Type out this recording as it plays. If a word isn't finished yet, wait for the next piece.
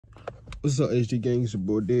What's up, HD gang? It's your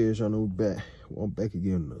boy Darious. Y'all know we back. Well, I'm back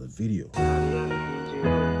again in another video.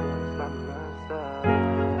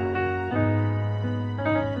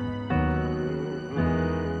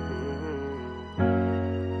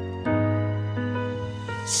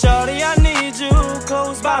 Shorty, I need you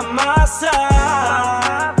close by my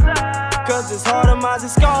side, 'cause it's hard to mind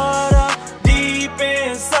is scarred up deep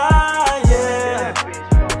inside, yeah.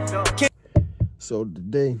 So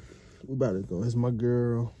today, we about to go. It's my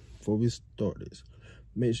girl. Before we start this,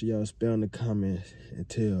 make sure y'all spell in the comments and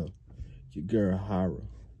tell your girl Hyraa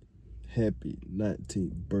happy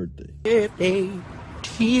 19th birthday. Birthday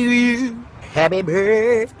to you. Happy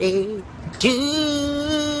birthday to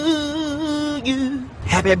you.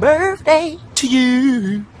 Happy birthday to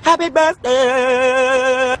you. Happy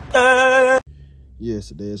birthday. Yes,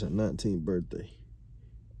 today is her 19th birthday.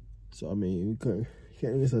 So I mean, we can't.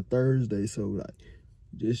 It's a Thursday, so like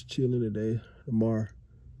just chilling today. Tomorrow,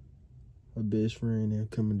 my best friend and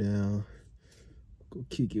coming down. Go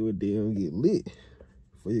kick it with them, get lit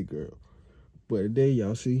for your girl. But today,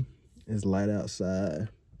 y'all see, it's light outside.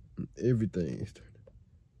 Everything.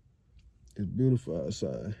 It's beautiful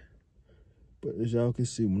outside. But as y'all can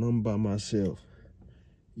see, when I'm by myself,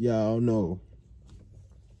 y'all know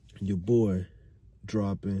your boy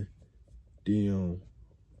dropping them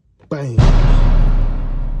bang.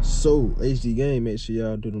 So, HD gang, make sure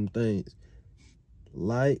y'all do them things.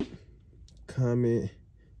 Like, comment,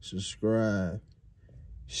 subscribe,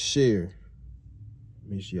 share.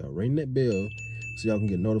 Make sure y'all ring that bell so y'all can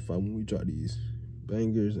get notified when we drop these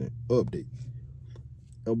bangers and updates.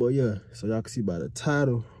 Oh, but yeah, so y'all can see by the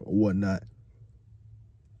title or whatnot.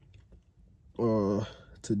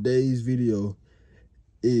 Today's video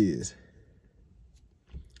is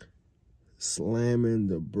slamming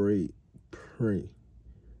the break prank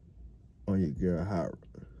on your girl Hyraa.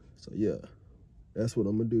 So yeah, that's what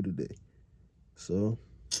I'm gonna do today. So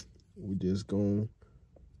we just gonna.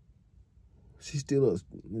 She's still up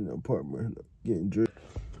in the apartment getting dressed.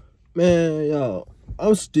 Man, y'all,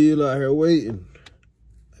 I'm still out here waiting.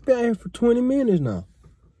 I've been out here for 20 minutes now.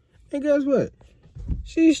 And guess what?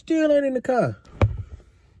 She still ain't in the car.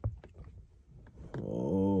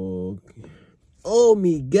 Oh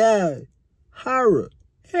me God. Hyraa,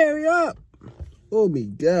 hurry up. Oh me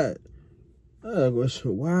God. I have a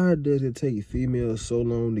question. Why does it take females so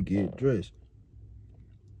long to get dressed?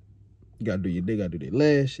 They gotta do their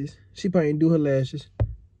lashes. She probably didn't do her lashes.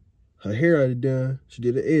 Her hair already done. She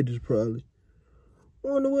did the edges probably. I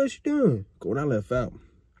wonder what she doing. When I left out,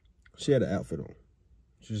 she had an outfit on.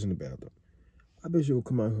 She was in the bathroom. I bet she would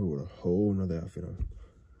come out here with a whole nother outfit on.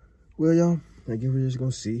 Well, y'all, I guess we're just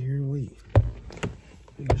gonna sit here and wait.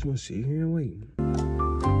 We're just gonna sit here and wait.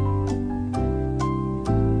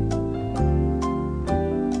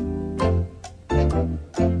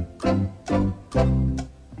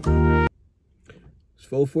 It's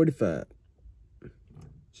 4:45.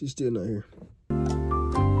 She's still not here.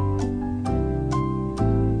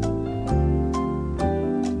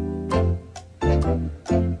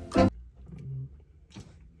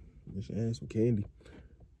 Just add some candy.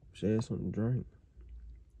 Just add something to drink.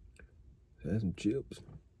 Just add some chips.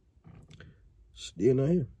 Still not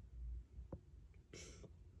here.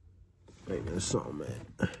 Ain't that something, man?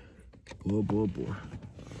 Boy, boy, boy.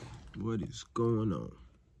 What is going on?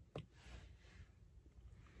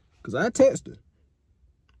 Because I texted her.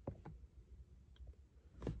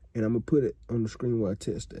 And I'm going to put it on the screen where I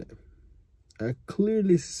text that. I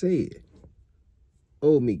clearly said,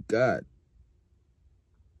 oh, me God.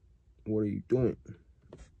 What are you doing?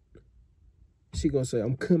 She going to say,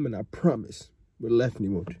 I'm coming, I promise. With laughing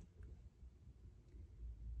emoji.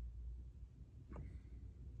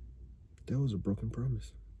 That was a broken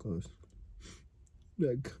promise. Close.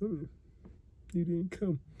 Not coming. You didn't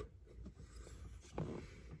come.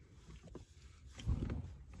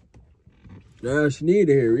 Now she need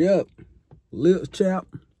to hurry up. Lips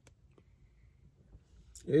chapped.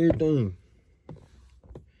 Everything.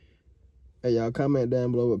 Hey, y'all comment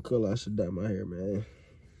down below what color I should dye my hair, man.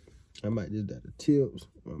 I might just dye the tips.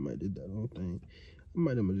 Or I might just dye the whole thing. I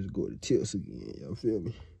might just go with the tips again. Y'all feel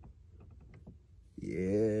me?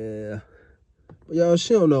 Yeah. But y'all,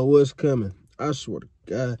 she don't know what's coming. I swear to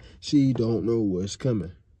God, she don't know what's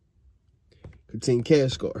coming. Team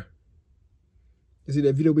Kaskarr. You see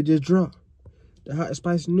that video we just dropped? The hot and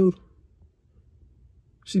spicy noodle.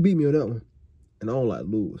 She beat me on that one. And I don't like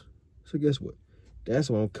lose. So guess what? That's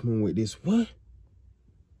why I'm coming with this. What?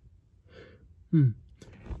 Bang!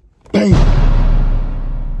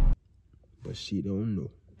 But she don't know.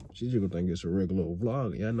 She's just gonna think it's a regular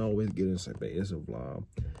vlog. Y'all know always get in and say, babe, it's a vlog.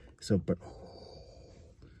 It's a...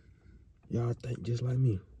 Y'all think just like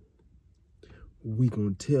me. we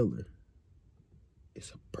gonna tell her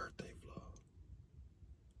it's a birthday vlog.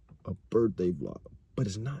 A birthday vlog. But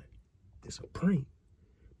it's not. It's a prank.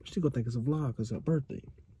 She gonna think it's a vlog because it's her birthday.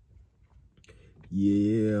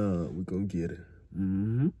 Yeah, we gonna get her.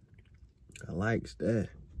 I likes that.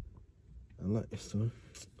 I like it, son.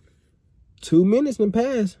 2 minutes done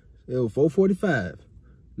passed. It was 4:45.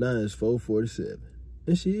 Now it's 4:47.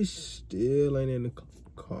 And she still ain't in the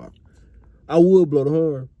car. I would blow the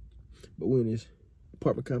horn, but we're in this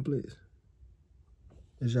apartment complex.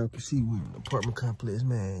 As y'all can see, we're in the apartment complex,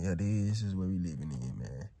 man. Yeah, this is where we living in,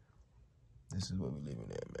 man. This is what we living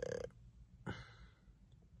in,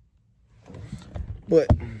 man. But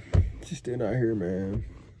she's still not here, man.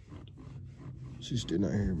 She's still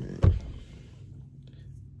not here, man.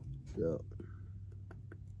 Yo.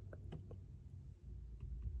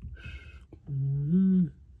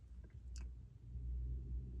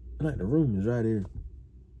 Like the room is right here.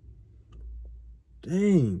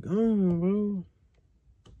 Dang, come on, bro.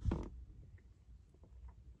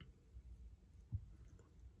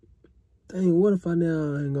 Dang, what if I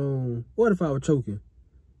now ain't gonna... What if I was choking?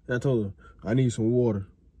 And I told her, I need some water.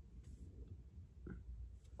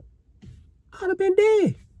 I'd have been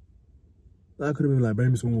dead. I could have been like,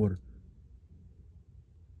 bring me some water.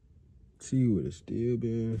 She would have still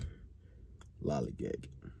been lollygagging.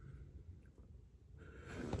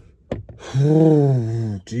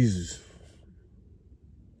 Oh, Jesus.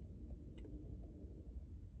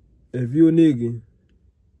 If you a nigga,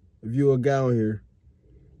 if you a guy on here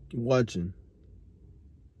watching,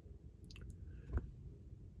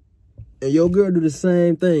 and your girl do the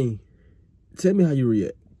same thing, tell me how you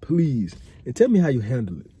react, please. And tell me how you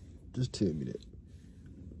handle it. Just tell me that.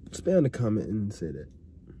 Spam the comment and say that.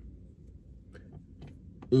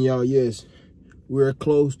 And y'all, yes, we're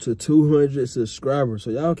close to 200 subscribers. So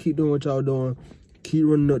y'all keep doing what y'all doing. Keep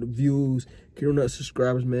running up the views. Keep running up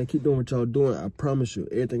subscribers, man. Keep doing what y'all doing. I promise you,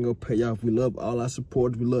 everything gonna pay off. We love all our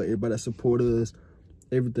supporters. We love everybody that support us.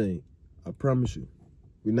 Everything. I promise you.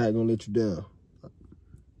 We're not gonna let you down. I'm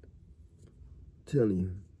telling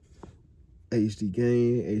you. HD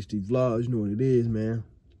game, HD vlogs, you know what it is, man.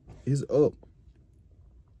 It's up.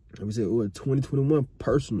 Like we said, we're 2021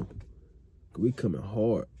 personal. We coming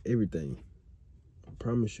hard, everything. I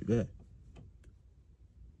promise you that.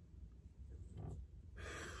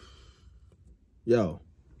 Yo,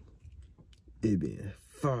 it been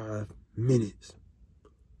 5 minutes.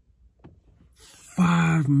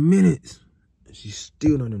 5 minutes. And she's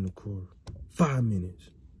still not in the car. 5 minutes.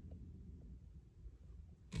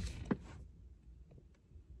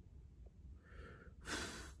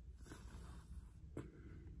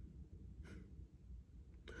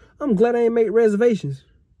 I'm glad I ain't made reservations.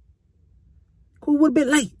 We would have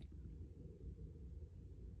been late.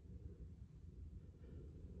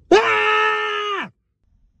 Ah!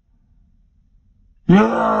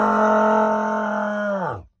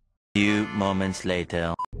 Few moments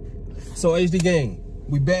later. So HD gang,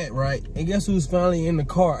 we back, right? And guess who's finally in the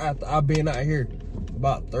car after I've been out here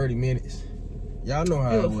about 30 minutes? Y'all know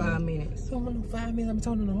how it was. 5 minutes. So no 5 minutes. I've been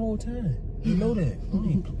talking the whole time. You know that.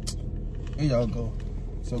 Here y'all go.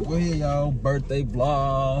 So go ahead, y'all. Birthday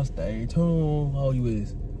vlog. Stay tuned. How old you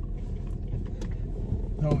is?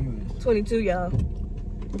 How old you is? 22, y'all.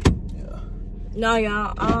 Yeah. No,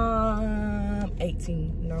 y'all.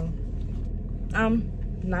 18. No. I'm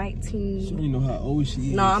 19. She don't even know how old she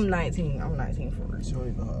is. No, I'm 19. I'm 19 for real. She don't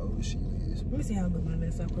even know how old she is. Let me see how I put my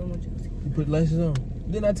lashes on. You put lashes on?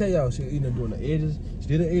 Didn't I tell y'all she either doing the edges? She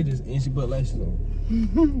did the edges and she put lashes on.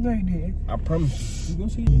 No, you did. I promise you. We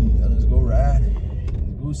gonna see. Yeah, let's go ride.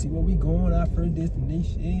 Let's go see where we going. Our first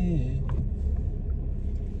destination.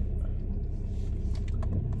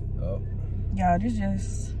 Oh. Y'all, this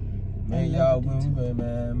just... Man, y'all,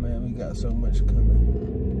 man, we got so much coming.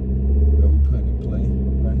 That we put in play.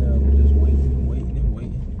 Right now, we're just waiting.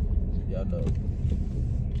 Y'all know.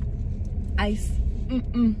 Ice.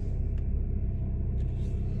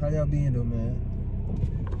 How y'all been though, man?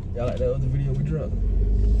 Y'all like that other video we dropped?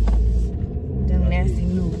 Them nasty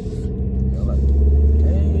news. Y'all like,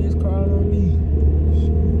 hey, it's crawling on me.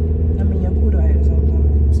 I mean, your poodle had it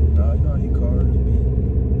sometimes. Nah, you know how these cars be.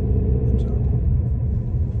 Good job.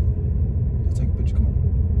 Let's take a picture, come on.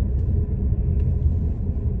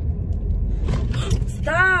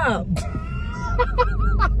 Stop!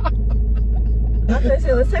 I said,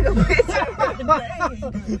 shit, let's take a picture.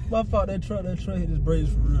 My fault, that truck hit his brakes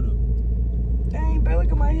for real though. Dang, bro,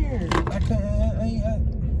 look at my hair. I can't,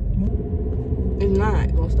 It's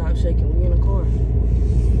not gonna stop shaking. We in a car.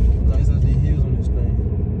 Nice as the heels on this thing.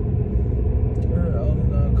 We're all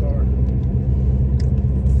in our car.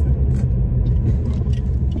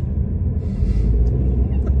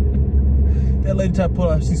 lady tried to pull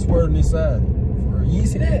out, she swerved on this side. For real. You ain't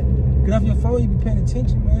see that? Get off your phone, you be paying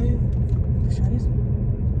attention, man. Show this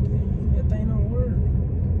one. That thing don't work.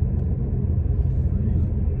 For real.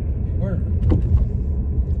 It work.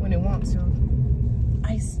 When it wants to.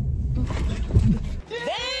 Ice.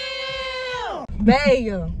 Damn!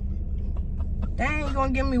 Babe. Dang, you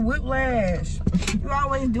gonna give me whiplash. You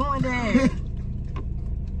always doing that.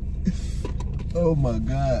 Oh my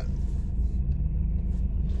God.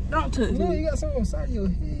 Don't touch Man, me. you got something inside your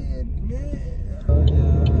head, man. Oh,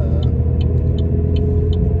 yeah.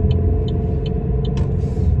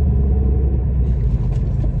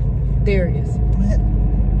 Darious. Man,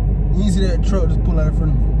 you see that truck just pull out in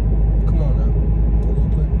front of me? Come on now.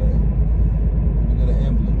 We got an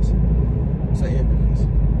ambulance. Say ambulance.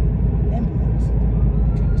 Ambulance.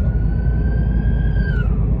 Can't talk.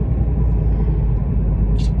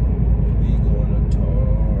 We going to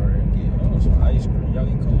Target. Oh, some ice cream. Y'all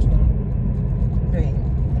eat Cold Stone? Babe,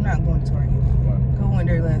 I'm not going to Target. Why? Go in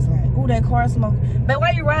there last night. Ooh, that car smoke. Babe,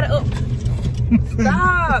 why you riding up?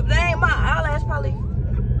 Stop. Dang, my eyelash probably.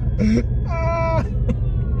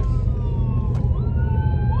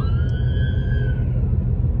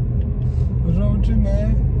 What's wrong with you,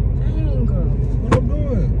 man? Dang, girl. What I'm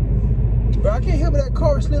doing? Bro, I can't help it that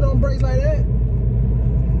car slid on brakes like that.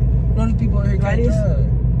 None of these people out here can't drive.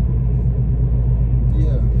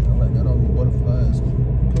 Yeah, I like that on the butterflies.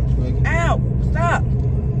 Punch buggy. Ow! Stop.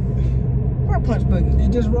 Where punch buggy?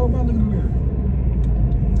 It just rolled by. Look in the mirror.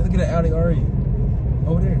 Look at that Audi RE.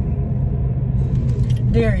 Over there.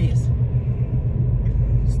 Darius.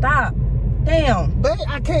 Stop. Damn. Babe,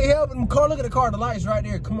 I can't help it. Car, look at the car. The light's right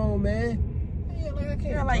there. Come on, man. Yeah, like I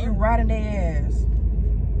can't. Feel like you riding their ass.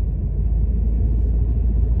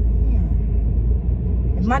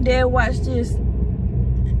 If my dad watched this,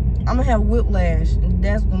 I'm gonna have whiplash. And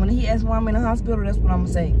that's when he asks why I'm in the hospital, that's what I'm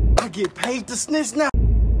gonna say. I get paid to snitch now.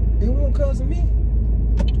 It won't cause of me.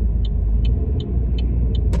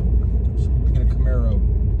 Look at a Camaro.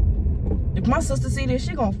 If my sister see this,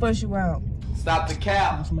 she gonna fuss you out. Stop the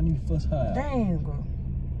cap. Somebody need to fuss high. Dang, girl.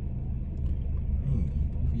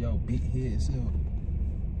 Both of y'all big heads, so.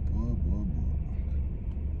 Boy.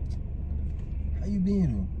 How you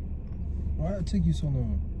been, though? Why it took you so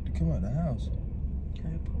long to come out the house? Can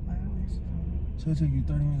I put my eyelashes on? So it took you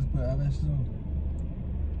 30 minutes to put eyelashes on?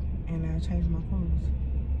 And I changed my clothes.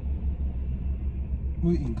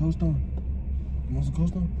 We eating Cold Stone? You want some Cold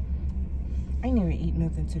Stone? I ain't even eat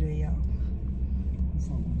nothing today, y'all. Who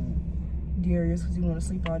fuck with that? Darius, because he want to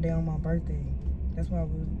sleep all day on my birthday. That's why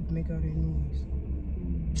we make all that noise.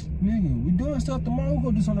 Nigga, we doing stuff tomorrow. We'll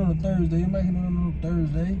go do something on a Thursday. You making it on a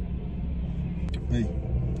Thursday. Hey.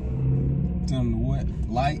 Tell them to what?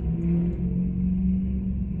 Like.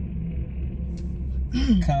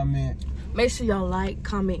 Comment. Make sure y'all like,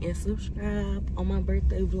 comment, and subscribe on my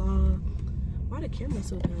birthday vlog. Why the camera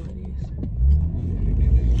so down like this?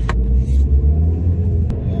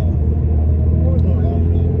 Where we going?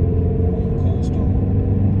 Cold Stone.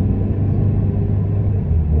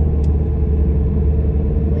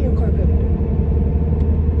 When your car coming?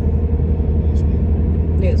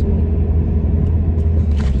 Next week.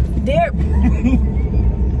 There.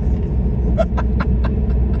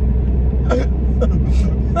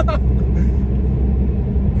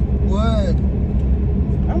 What?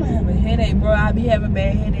 I'm gonna have a headache, bro. I be having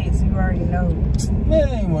bad headaches. You already know. Man,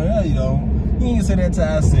 ain't one. No, you don't. You ain't say that till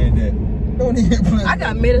I said that. Don't even play. I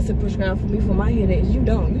got medicine prescribed for me for my headaches. You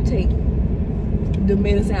don't. You take the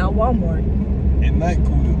medicine at Walmart. At night,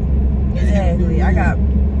 cool. Exactly. I got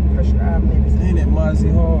prescribed medicine. Ain't that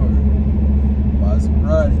Mozzie hard?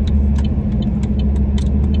 Maserati.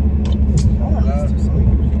 I want to do something.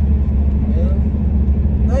 Yeah.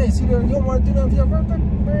 Hey, see that? You don't want to do that for your birthday?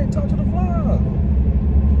 Man, talk to the vlog.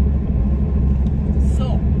 So,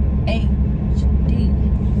 HD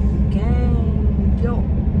gang, yo.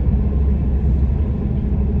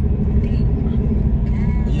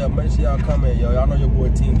 But yeah, make sure y'all comment, yo. Y'all know your boy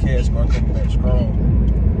Team Kaskarr coming back strong.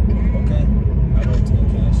 Okay? I know Team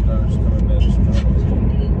Kaskarr is coming back strong.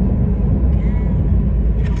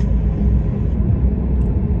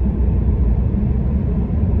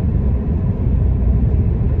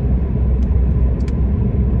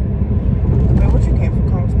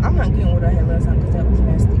 I'm not getting what I had last time because that was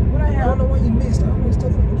nasty. What I I had? don't know why you mixed all this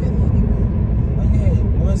stuff up together anyway. Like you had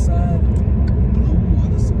one side blue,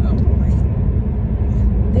 other side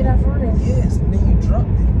white. Did I for real? Yes, and then you dropped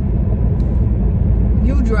it.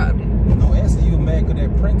 You dropped it. No answer, you were mad because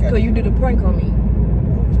that prank So you did a prank on me.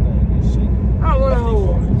 I don't want to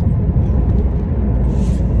hold.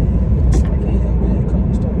 I can't help it.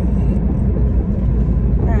 Cold Stone.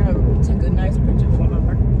 I took a nice picture for my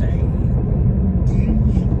birthday.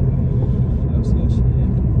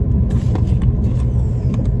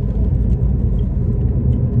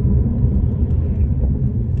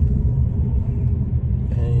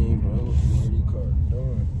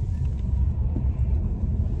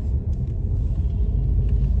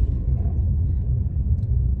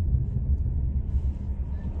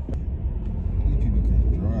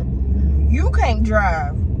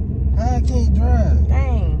 drive. I can't drive.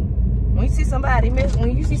 Dang. When you see somebody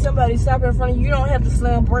stop in front of you, you don't have to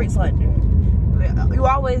slam brakes like that. You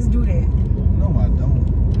always do that. No, I don't.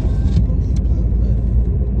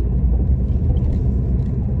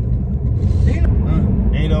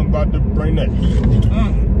 Ain't nothing about to bring that heat.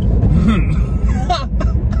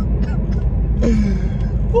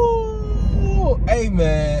 Ooh, hey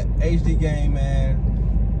man, HD game man.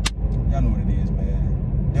 Y'all know what it is,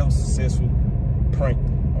 man. That was a successful prank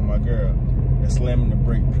on my girl. That slamming the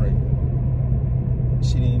brake prank.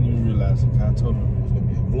 She didn't even realize it. I told her it was gonna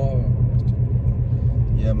be a vlog.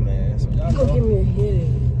 Yeah, man. So y'all know. Give me a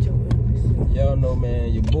headache. Y'all know,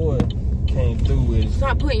 man. Your boy came through with.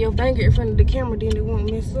 Stop putting your finger in front of the camera, then it won't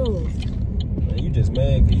mess up. Man, you just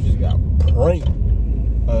mad because you just got pranked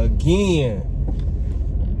again.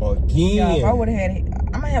 Yeah, if I would have had it,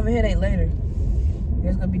 I'm gonna have a headache later.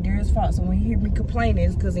 It's gonna be Darius' fault. So when you hear me complaining,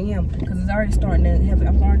 it's because of him. Because it's already starting to have.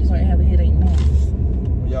 I'm already starting to have a headache now.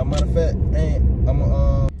 Y'all, matter of fact,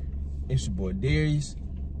 it's your boy Darius,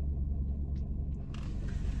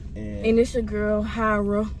 and it's your girl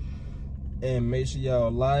Hyraa. And make sure y'all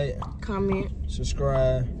like, comment,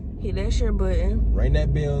 subscribe, hit that share button, ring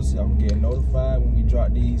that bell so y'all can get notified when we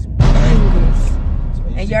drop these bangers.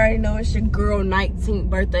 And you already know it's your girl 19th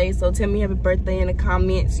birthday, so tell me happy birthday in the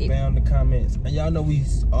comments. Spam the comments. And y'all know we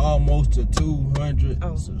almost to 200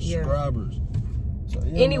 subscribers. Yeah. So,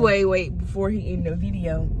 yeah, anyway, man. wait, before he end the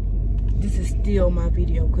video, this is still my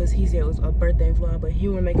video because he said it was a birthday vlog, but he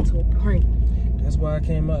wanna make it to a prank. That's why I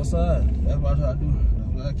came outside. That's what I tried to do.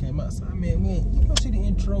 That's why I came outside. Man, you gonna see the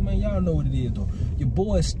intro, man. Y'all know what it is, though. Your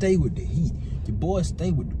boys stay with the heat. Your boys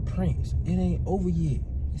stay with the pranks. It ain't over yet.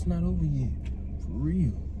 It's not over yet. For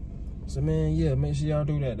real. So, man, yeah, make sure y'all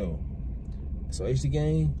do that, though. So, HD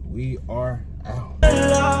Gang, we are out. I'm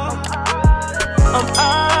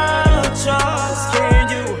out of trust.